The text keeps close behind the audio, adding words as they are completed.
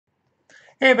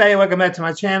Hey everybody, welcome back to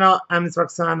my channel. I'm Ms.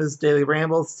 Roxanne, this is Daily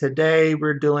Rambles. Today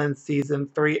we're doing Season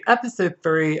 3, Episode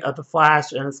 3 of The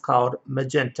Flash, and it's called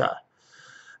Magenta.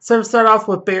 So we start off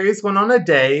with Barry's going on a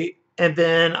date, and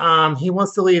then he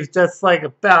wants to leave just like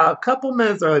about a couple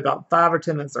minutes early, about 5 or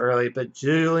 10 minutes early, but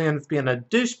Julian's being a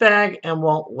douchebag and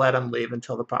won't let him leave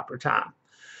until the proper time.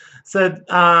 So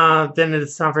then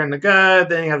it's time for him to go.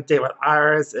 Then you have a date with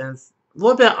Iris, and it's a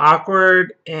little bit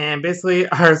awkward, and basically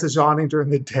Iris is yawning during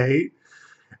the date.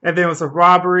 And then it was a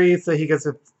robbery, so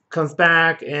comes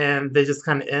back, and they just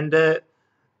kind of end it.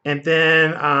 And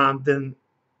then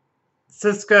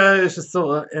Cisco is just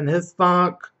still in his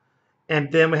funk.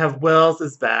 And then we have Wells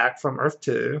is back from Earth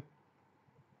 2.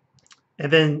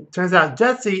 And then turns out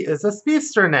Jessie is a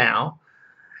speedster now.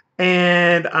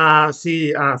 And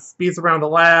she speeds around the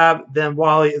lab. Then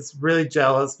Wally is really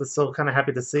jealous, but still kind of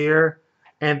happy to see her.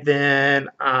 And then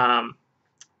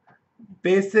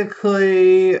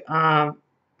basically...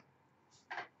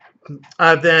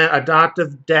 then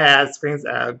adoptive dad screams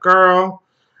at a girl,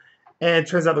 and it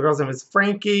turns out the girl's name is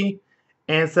Frankie,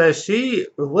 and so she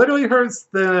literally hurts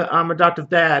the adoptive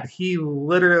dad. She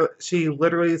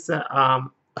literally sent a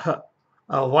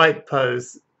light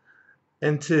post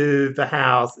into the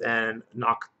house and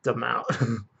knocked him out.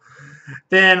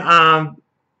 Then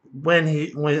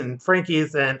when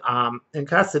Frankie's in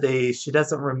custody, she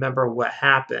doesn't remember what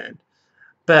happened.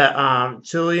 But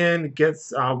Julian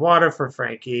gets water for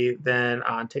Frankie, then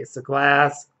takes the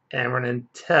glass and running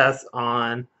tests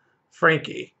on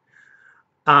Frankie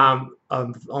on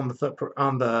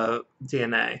the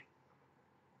DNA.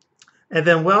 And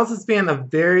then Wells is being a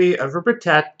very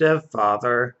overprotective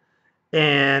father,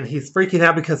 and he's freaking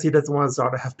out because he doesn't want his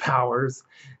daughter to have powers.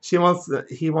 He wants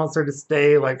her to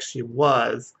stay like she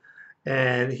was,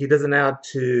 and he doesn't know how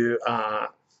to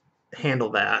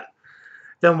handle that.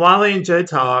 Then Wally and Joe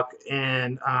talk,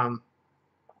 and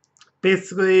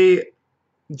basically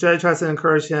Joe tries to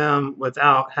encourage him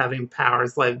without having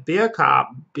powers, like be a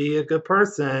cop, be a good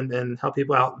person, and help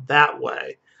people out that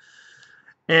way.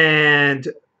 And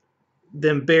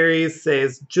then Barry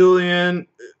says Julian,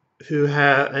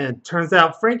 and it turns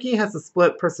out Frankie has a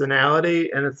split personality,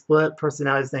 and a split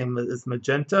personality's name is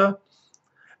Magenta.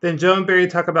 Then Joe and Barry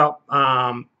talk about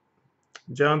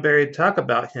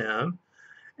him.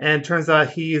 And it turns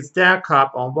out he's dad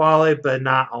cop on Wally, but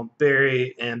not on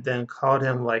Barry, and then called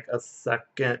him like a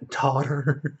second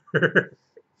daughter. And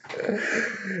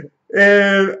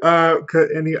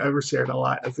he overshared a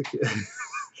lot as a kid.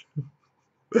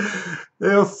 It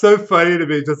was so funny to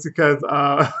me just because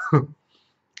it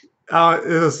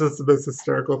was just the most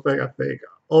hysterical thing I think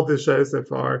of the show so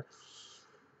far.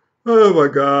 Oh my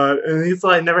god. And he's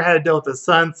like never had to deal with his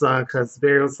son because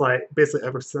Barry was like basically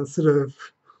oversensitive.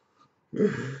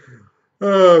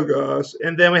 Oh gosh.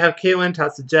 And then we have Caitlin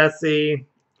talks to Jesse.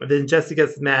 And then Jesse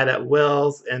gets mad at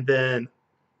Wills, and then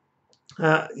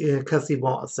because he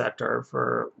won't accept her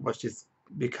for what she's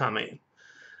becoming.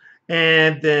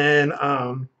 And then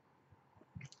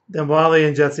Wally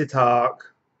and Jesse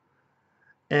talk.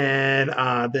 And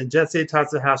then Jesse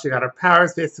talks about how she got her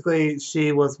powers. Basically,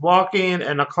 she was walking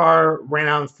and a car ran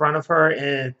out in front of her,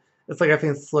 and it's like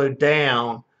everything slowed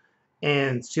down,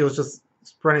 and she was just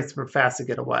running super fast to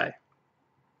get away.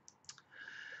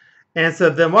 And so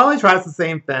then Wally tries the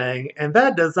same thing, and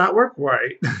that does not work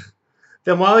right.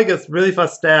 Then Wally gets really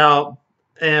fussed out,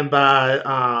 and by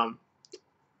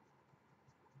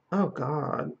oh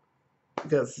god,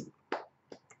 because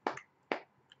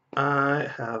I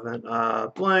haven't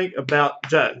blank about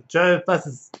Joe. Joe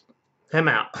fusses him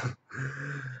out.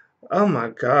 Oh my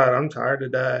god, I'm tired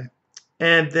today.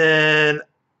 And then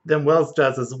Wells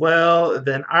does as well.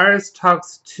 Then Iris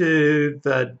talks to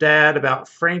the dad about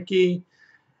Frankie,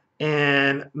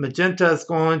 and Magenta is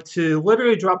going to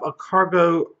literally drop a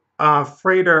cargo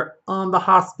freighter on the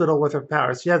hospital with her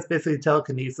powers. She has basically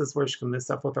telekinesis where she can move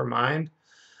stuff with her mind.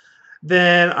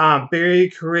 Then Barry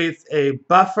creates a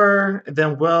buffer.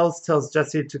 Then Wells tells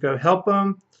Jesse to go help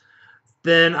him.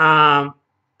 Then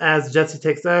as Jesse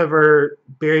takes over,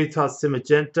 Barry talks to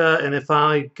Magenta, and it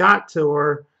finally got to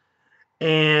her.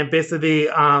 And basically,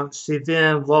 she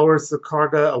then lowers the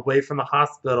cargo away from the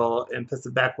hospital and puts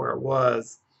it back where it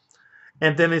was.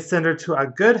 And then they send her to a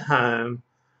good home.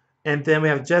 And then we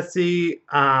have Jesse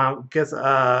gets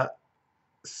a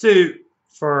suit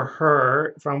for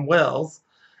her from Wells.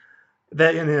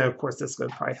 That, of course, this would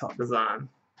probably help design.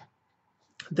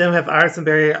 Then we have Iris and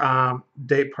Barry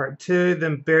date part 2.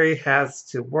 Then Barry has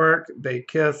to work. They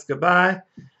kiss goodbye.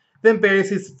 Then Barry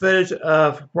sees footage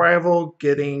of rival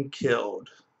getting killed.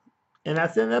 And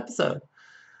that's the end of the episode.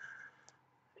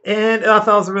 And I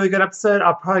thought it was a really good episode.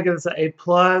 I'll probably give this an A+.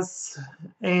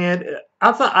 And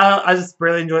I just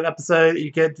really enjoyed the episode.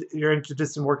 You're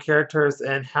introduced to more characters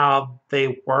and how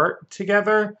they work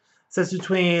together. So it's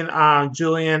between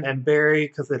Julian and Barry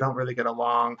because they don't really get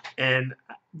along, and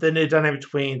the new dynamic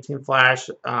between Team Flash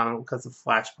because of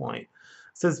Flashpoint.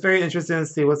 So it's very interesting to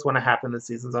see what's going to happen this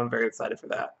season. So I'm very excited for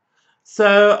that.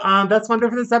 So that's my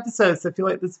for this episode. So if you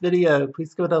like this video,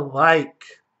 please give it a like.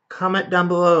 Comment down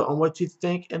below on what you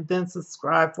think, and then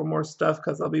subscribe for more stuff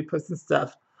because I'll be posting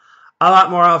stuff a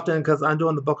lot more often because I'm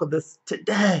doing the bulk of this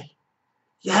today.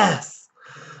 Yes,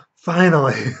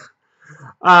 finally.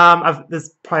 This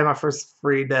is probably my first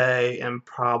free day in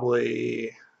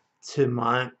probably 2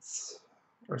 months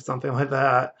or something like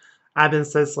that. I've been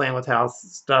so slammed with house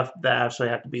stuff that I actually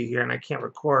have to be here, and I can't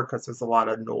record because there's a lot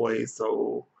of noise.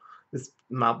 So this is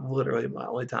literally my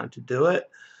only time to do it.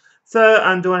 So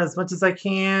I'm doing as much as I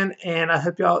can, and I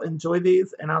hope y'all enjoy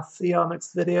these, and I'll see y'all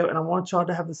next video, and I want y'all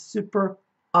to have a super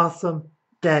awesome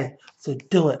day. So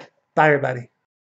do it. Bye, everybody.